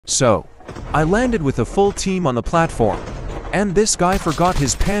So, I landed with a full team on the platform, and this guy forgot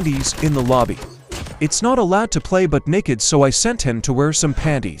his panties in the lobby. It's not allowed to play but naked, so I sent him to wear some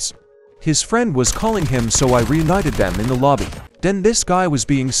panties. His friend was calling him, so I reunited them in the lobby. Then this guy was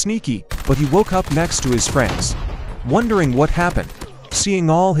being sneaky, but he woke up next to his friends, wondering what happened, seeing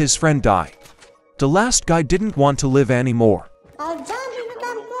all his friend die. The last guy didn't want to live anymore. I'll jump if you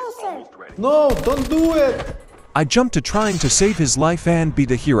come closer. No, don't do it! I jumped to trying to save his life and be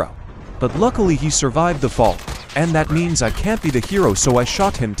the hero. But luckily he survived the fall, and that means I can't be the hero, so I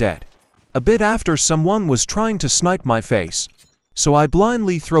shot him dead. A bit after, someone was trying to snipe my face, so I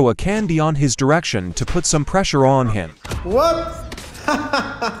blindly throw a candy on his direction to put some pressure on him. What?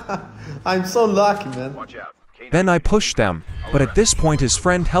 I'm so lucky, man. Then I pushed them, but at this point his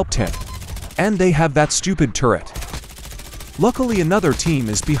friend helped him. And they have that stupid turret. Luckily another team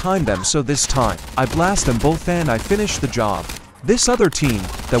is behind them, so this time, I blast them both and I finish the job. This other team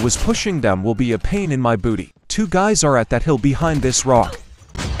that was pushing them will be a pain in my booty. 2 guys are at that hill behind this rock,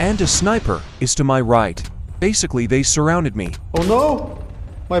 and a sniper is to my right. Basically they surrounded me. Oh no!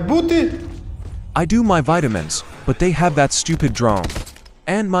 My booty! I do my vitamins, but they have that stupid drone.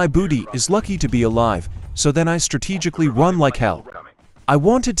 And my booty is lucky to be alive, so then I strategically run like hell. I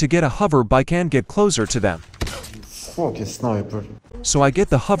wanted to get a hover bike and get closer to them. Fucking sniper. So I get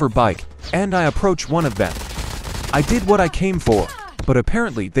the hover bike, and I approach one of them. I did what I came for, but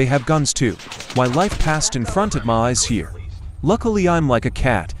apparently they have guns too. My life passed in front of my eyes here. Luckily I'm like a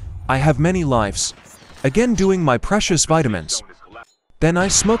cat, I have many lives. Again doing my precious vitamins. Then I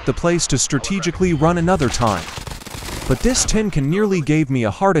smoked the place to strategically run another time. But this tin can nearly gave me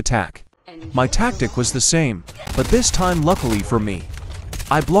a heart attack. My tactic was the same, but this time luckily for me,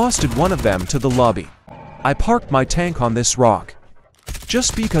 I blasted one of them to the lobby. I parked my tank on this rock.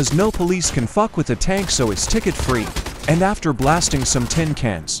 Just because no police can fuck with a tank, so it's ticket free. And after blasting some tin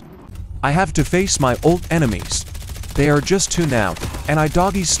cans, I have to face my old enemies. They are just 2 now, and I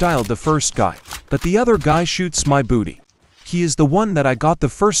doggy styled the first guy. But the other guy shoots my booty. He is the one that I got the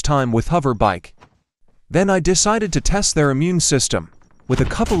first time with hover bike. Then I decided to test their immune system with a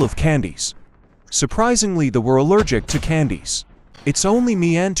couple of candies. Surprisingly they were allergic to candies. It's only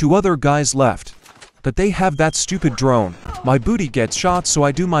me and 2 other guys left. But they have that stupid drone. My booty gets shot, so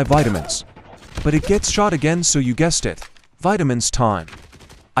I do my vitamins. But it gets shot again, so you guessed it. Vitamins time.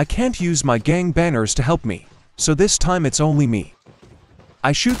 I can't use my gang banners to help me, so this time it's only me.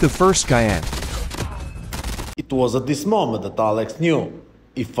 I shoot the first guy and It was at this moment that Alex knew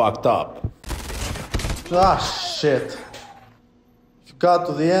he fucked up. Ah, shit. If you got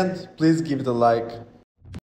to the end, please give it a like.